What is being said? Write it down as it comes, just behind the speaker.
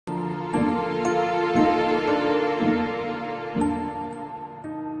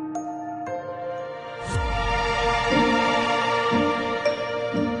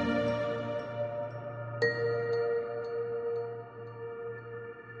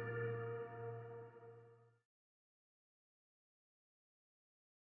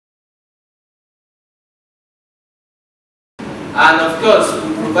And of course,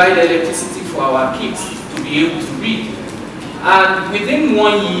 we provide electricity for our kids to be able to read. And within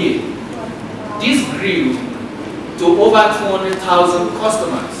 1 year, this grew to over 200,000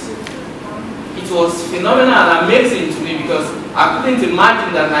 customers. It was phenomenal and amazing to me because I couldn't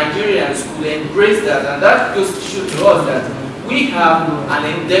imagine that Nigerians could embrace that, and that goes to show to us that we have an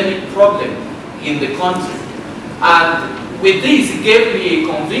endemic problem in the country. And with this, it gave me a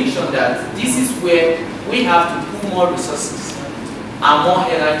conviction that this is where we have to put more resources and more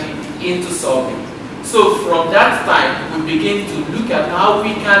energy into solving. So from that time, we begin to look at how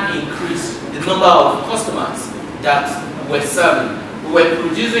we can increase the number of customers that we're serving. We were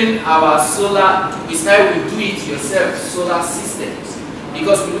producing our solar, we started with do-it-yourself solar systems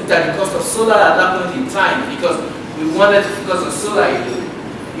because we looked at the cost of solar at that point in time because we wanted to focus on solar.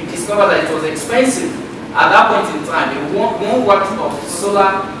 We discovered that it was expensive at that point in time. One watt of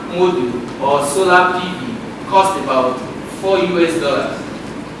solar module or solar PV cost about $4 US.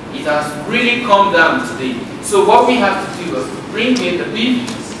 It has really come down today. So what we have to do is bring in the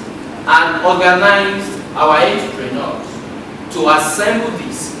PVs and organize our entrepreneurs to assemble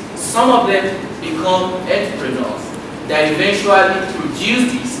this. Some of them become entrepreneurs that eventually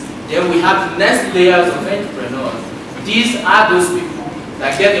produce this. Then we have the next layers of entrepreneurs. These are those people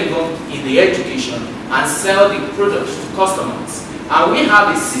that get involved in the education and sell the products to customers. And we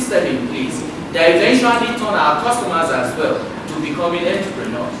have a system in place that eventually turn our customers as well to becoming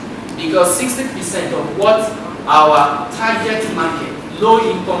entrepreneurs. Because 60% of what our target market,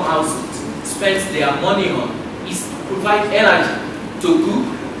 low-income households, spends their money on is to provide energy to cook,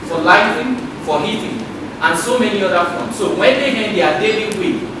 for lighting, for heating, and so many other forms. So when they earn their daily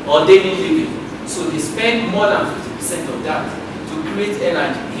wage or daily living, so they spend more than 50% of that to create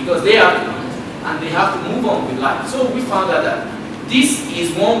energy because they have to eat and they have to move on with life. So we found out that this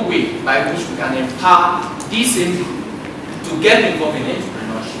is one way by which we can empower these individuals to get involved in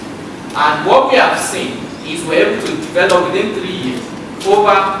entrepreneurship. And what we have seen is we're able to develop within 3 years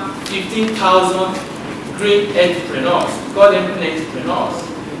over 15,000 green entrepreneurs. We call them green entrepreneurs.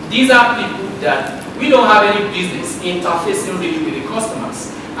 These are people that we don't have any business interfacing really with the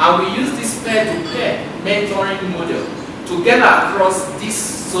customers. And we use this peer-to-peer mentoring model to get across these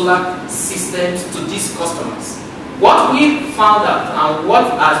solar systems to these customers. What we found out and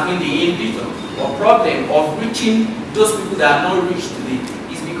what has been the inhibitor or problem of reaching those people that are not reached today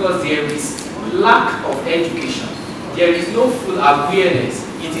is because there is lack of education. There is no full awareness.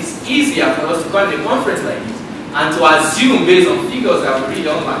 It is easier for us to come to a conference like this and to assume based on figures that we read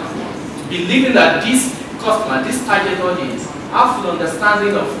online, believing that this customer, this target audience, have full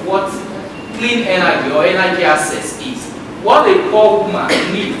understanding of what clean energy or energy access is. What a poor woman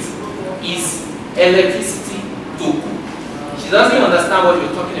needs is electricity to cook. She doesn't understand what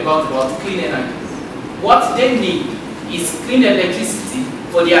you're talking about clean energy. What they need is clean electricity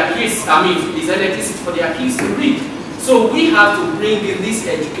for their kids, is electricity for their kids to read. So we have to bring in this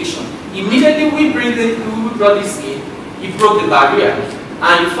education. Immediately we brought this in, it broke the barrier.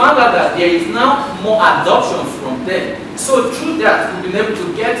 And we found out that there is now more adoption from them. So through that, we've been able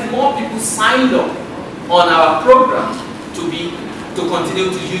to get more people signed up on our program to continue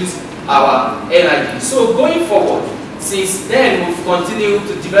to use our energy. So going forward, since then we've continued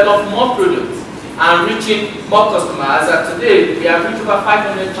to develop more products and reaching more customers. As of today, we have reached over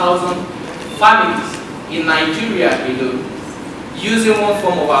 500,000 families in Nigeria alone using one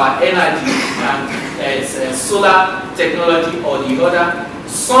form of our energy, and solar technology or the other.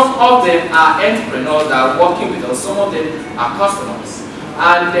 Some of them are entrepreneurs that are working with us, some of them are customers.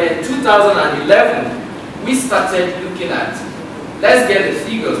 And in 2011, we started looking at, let's get the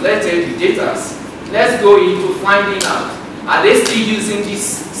figures, let's get the data, let's go into finding out, are they still using these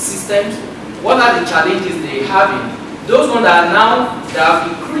systems? What are the challenges they're having? Those ones that are now, that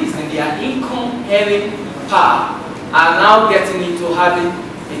have increased in their income earning power, are now getting into having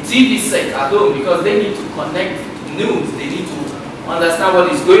a TV set at home because they need to connect news, they need to understand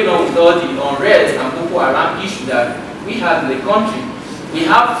what is going on with all the unrest and Boko Haram issue that we have in the country. We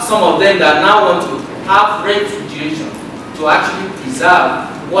have some of them that now want to have refrigeration to actually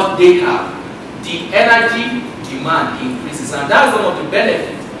preserve what they have. The energy demand increases, and that's one of the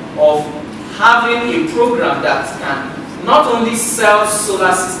benefits of having a program that can not only sell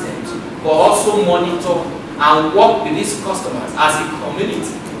solar systems but also monitor and work with these customers as a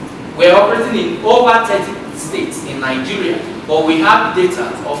community. We're operating in over 30 states in Nigeria, but we have data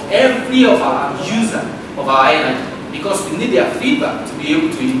of every of our users of our energy because we need their feedback to be able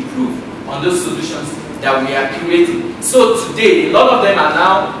to improve on those solutions that we are creating. So today, a lot of them are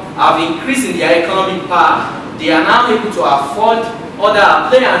now have increased in their economic power. They are now able to afford other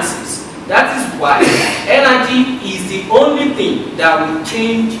appliances That is why energy is the only thing that will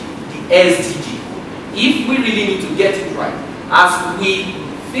change the SDG. If we really need to get it right, as we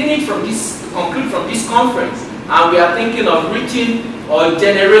conclude from this conference, and we are thinking of reaching or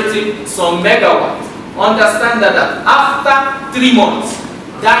generating some megawatts, understand that after 3 months,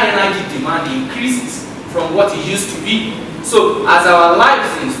 that energy demand increases from what it used to be. So as our lives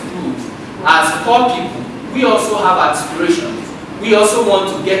improve, as poor people, we also have aspirations. We also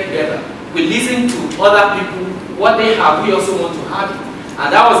want to get better. We listen to other people, what they have, we also want to have it.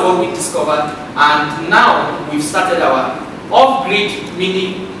 And that was what we discovered. And now we've started our off-grid,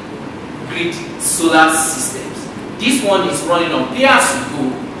 mini-grid solar systems. This one is running on pay-as-you-go,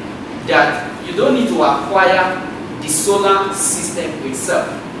 that you don't need to acquire the solar system itself.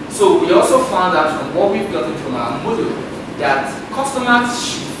 So we also found out from what we've gotten from our model that customers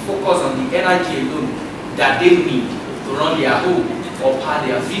should focus on the energy alone that they need to run their home or power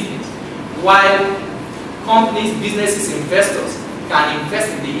their business, while companies, businesses, investors can invest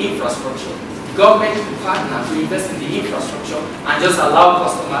in the infrastructure. The government will partner to invest in the infrastructure and just allow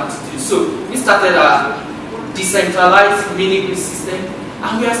customers to do so. We started a decentralized mini-grid system,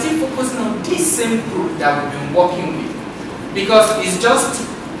 and we are still focusing on this same group that we've been working with, because it's just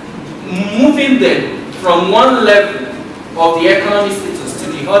moving them from one level of the economic status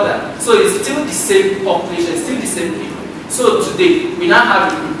to the other. So it's still the same population, still the same people. So today, we now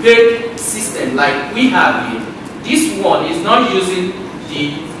have a prepared system like we have here. This one is not using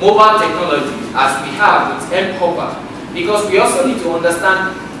the mobile technology as we have with M-Copper, because we also need to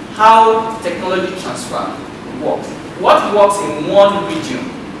understand how technology transfer works. What works in one region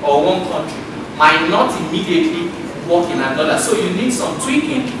or one country might not immediately work in another. So you need some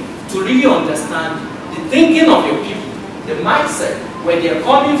tweaking to really understand the thinking of your people, the mindset, where they're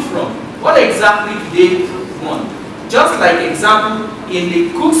coming from, what exactly do they want. Just like example, in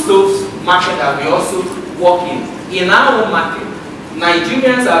the cook stoves market that we also work in our own market,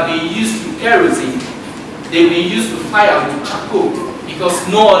 Nigerians have been used to kerosene, they've been used to fire with charcoal, because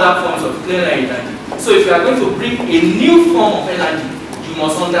no other forms of clean energy. So if you are going to bring a new form of energy, you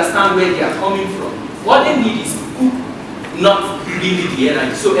must understand where they are coming from. What they need is to cook, not really the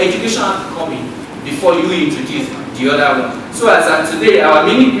energy. So education has to come in before you introduce the other one. So as of today, our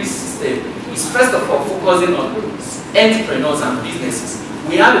mini-grid system is first of all focusing on entrepreneurs and businesses.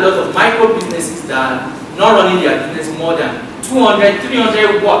 We have a lot of micro businesses that are not running their business more than 200,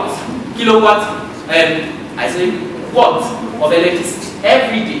 300 watts, kilowatts, watts of electricity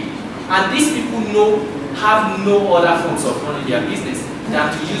every day. And these people have no other forms of running their business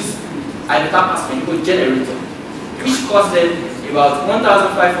than to use a hyperpascal generator, which costs them about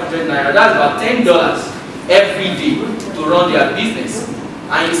 1,500 naira. That's about $10 every day to run their business.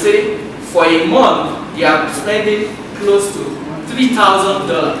 And you say for a month they are spending close to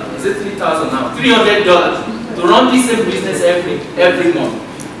 $3,000. Is it 3,000 now? $300 to run this same business every month.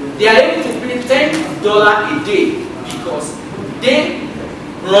 They are able to pay $10 a day because they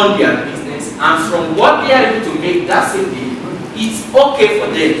run their business, and from what they are able to make that same day, it's okay for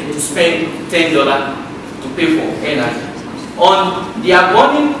them to spend $10 to pay for energy. On their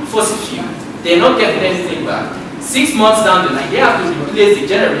burning fossil fuel, they're not getting anything back. 6 months down the line, they have to replace the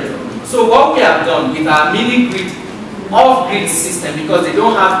generator. So what we have done with our mini-grid, off-grid system, because they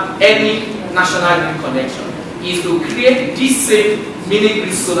don't have any national grid connection, is to create these same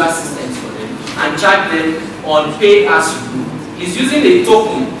mini-grid solar systems for them and charge them on pay-as-you-go. It's using a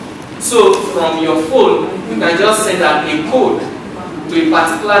token. So from your phone, you can just send out a code to a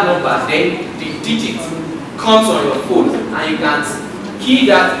particular number, then the digit comes on your phone, and you can key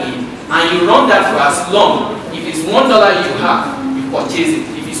that in, and you run that for as long. If it's $1 you have, you purchase it.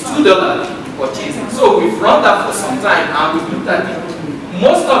 If it's $2, you purchase it. So we've run that for some time, and we've looked at it.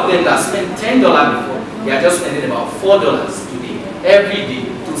 Most of them that spent $10 before, they are just spending about $4 today, every day,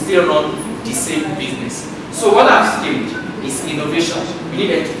 to still run the same business. So what I've changed is innovation. We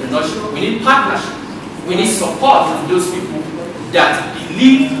need entrepreneurship. We need partnership. We need support from those people that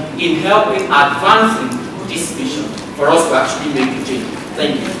believe in helping advancing this mission for us to actually make the change.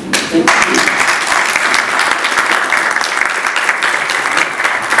 Thank you.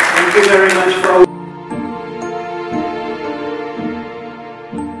 Thank you very much for